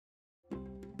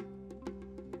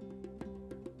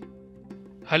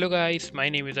Hello guys, my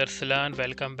name is Arsalan.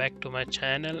 Welcome back to my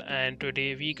channel, and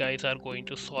today we guys are going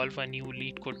to solve a new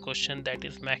Leetcode question, that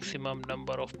is maximum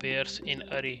number of pairs in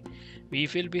array. We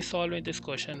will be solving this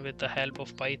question with the help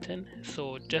of Python.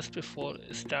 So just before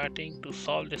starting to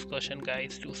solve this question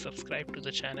guys, do subscribe to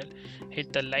the channel,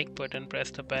 hit the like button,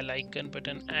 press the bell icon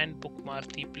button and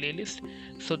bookmark the playlist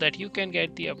so that you can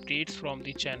get the updates from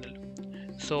the channel.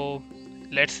 So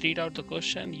let's read out the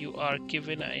question. You are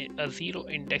given a zero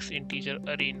index integer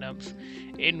array nums.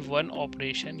 In one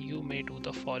operation, you may do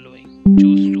the following.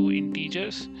 Choose two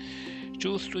integers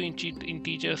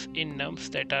in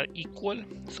nums that are equal.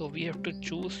 So we have to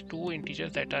choose two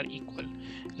integers that are equal,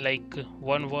 like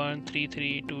 1 1 3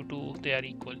 3 2 2, they are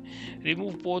equal.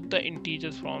 Remove both the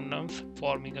integers from nums,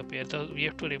 forming a pair. So we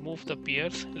have to remove the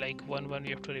pairs, like 1 1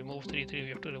 we have to remove, 3 3 we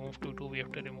have to remove, 2 2 we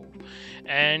have to remove,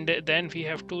 and then we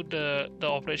have to the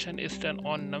operation is done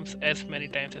on nums as many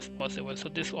times as possible. So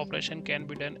this operation can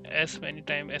be done as many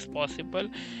times as possible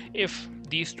if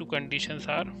these two conditions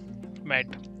are met,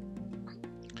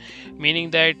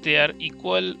 meaning that they are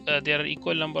equal, there are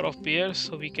equal number of pairs,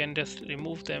 so we can just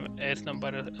remove them as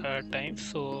number times.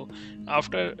 So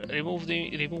after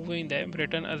removing them,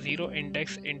 return a zero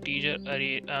index integer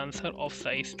array answer of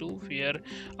size 2, where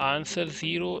answer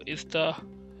 0 is the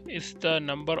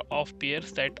number of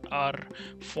pairs that are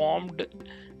formed,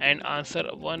 and answer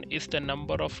 1 is the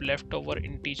number of leftover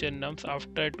integer nums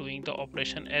after doing the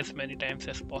operation as many times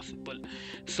as possible.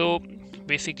 So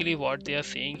basically what they are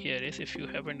saying here is, if you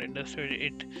haven't understood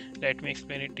it, let me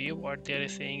explain it to you. What they are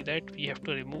saying that we have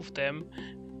to remove them.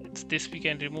 This we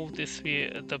can remove, this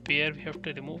the pair we have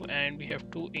to remove, and we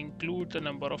have to include the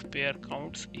number of pair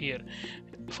counts here.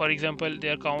 For example,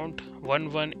 their count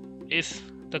 1 1 is,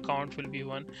 the count will be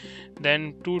 1,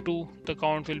 then 2 2 the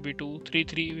count will be 2, 3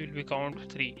 3 will be count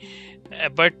 3.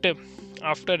 But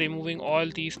after removing all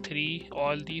these three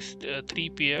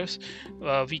pairs,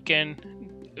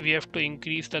 we have to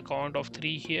increase the count of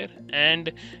 3 here,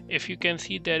 and if you can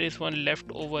see, there is one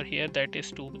left over here, that is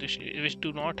 2, which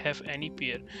do not have any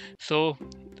pair. So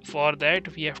for that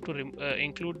we have to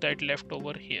include that left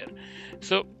over here.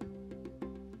 So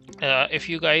if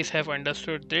you guys have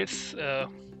understood this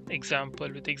example,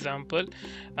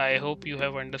 I hope you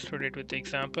have understood it with the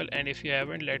example, and if you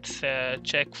haven't, let's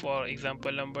check for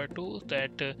example number 2,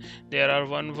 that there are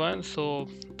 1 1, so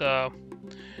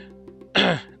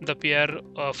the pair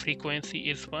frequency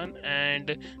is 1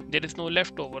 and there is no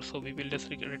leftover, so we will just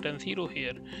return 0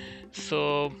 here.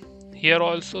 So here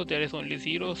also there is only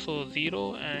 0, so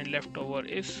 0 and leftover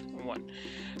is 1.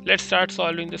 Let's start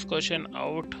solving this question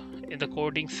out in the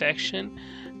coding section,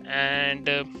 and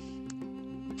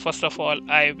first of all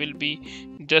I will be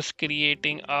just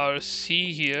creating our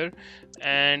C here,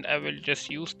 and I will just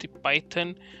use the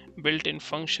Python built-in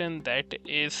function, that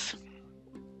is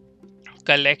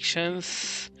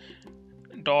collections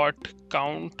dot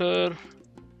counter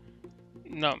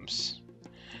nums.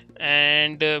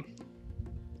 And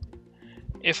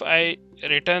if I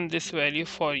return this value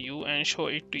for you and show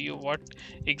it to you, what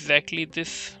exactly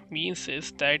this means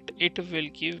is that it will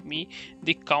give me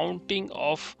the counting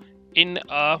of in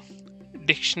a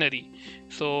dictionary.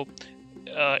 So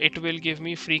it will give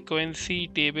me frequency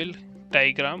table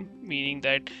diagram, meaning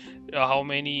that how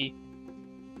many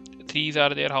 3s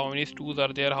are there, how many 2s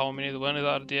are there, how many 1s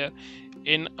are there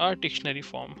in a dictionary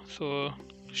form. So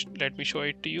let me show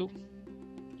it to you.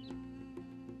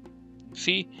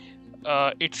 See,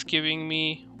 it's giving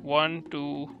me 1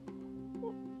 2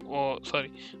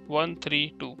 1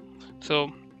 3 2.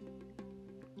 So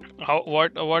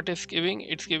what is giving?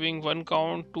 It's giving 1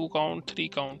 count, 2 count, 3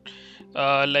 count,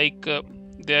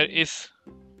 there is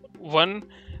 1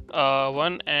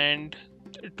 and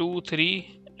 2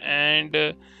 3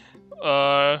 and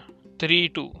 3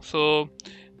 2. So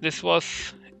this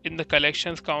was in the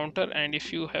collections counter, and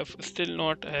if you have still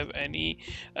not have any,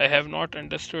 I have not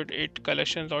understood it,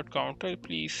 collections.counter,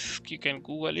 please you can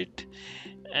Google it,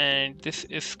 and this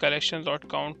is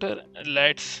collections.counter.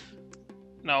 Let's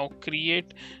now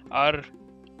create our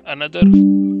another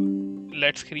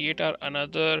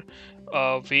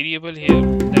variable here,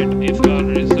 that is our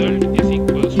result is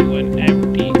equals to an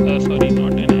empty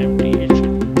not an empty, it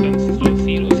should consist of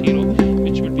 0 0,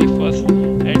 which would be first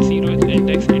at 0th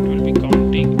index. It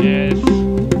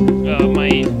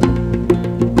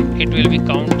will be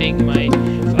counting my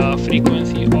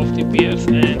frequency of the pairs,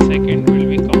 and second will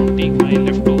be counting my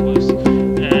leftovers,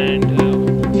 and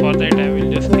for that I will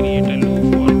just create a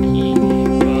loop for key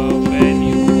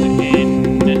value in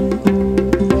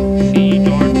c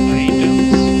dot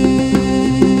items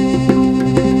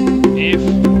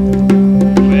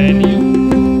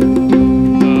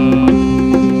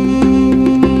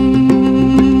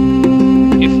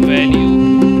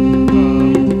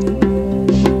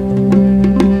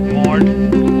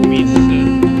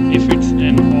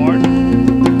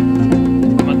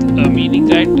meaning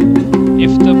that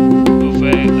if the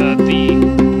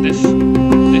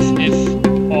this is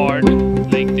odd,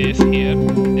 like this here,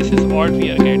 this is odd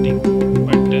we are getting,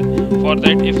 but for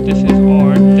that, if this is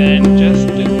odd, then just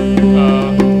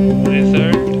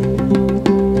result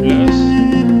plus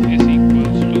is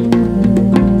equals to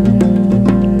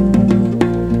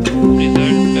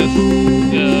result plus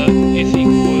is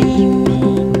equals to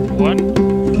 1,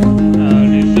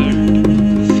 result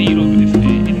 0, in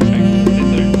fact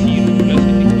result 0 plus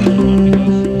is equals to 1,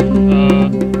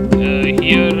 because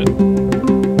here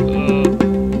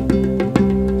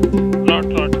not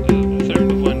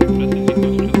result 1 plus is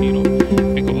equals to 0,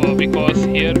 because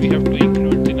here we have to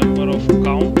include the number of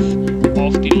counts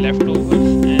of the leftovers,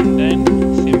 and then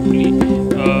simply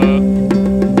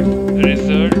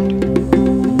result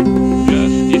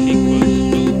plus is equals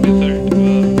to result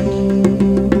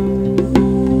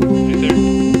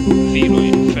 0,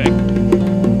 in fact,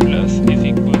 plus is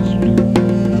equals to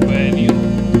value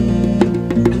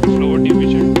float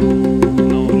division.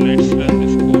 Now let's run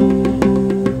this code.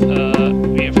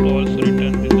 We have to also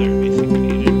return result,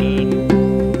 basically return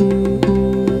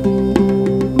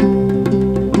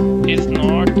is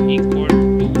not equal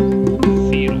to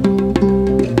 0,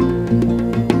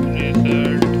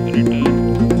 result return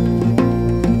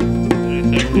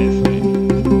result is value.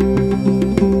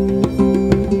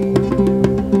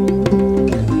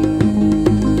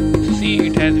 So see,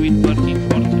 it has been working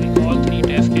for all three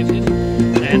test cases,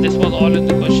 and this was all in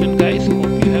the question.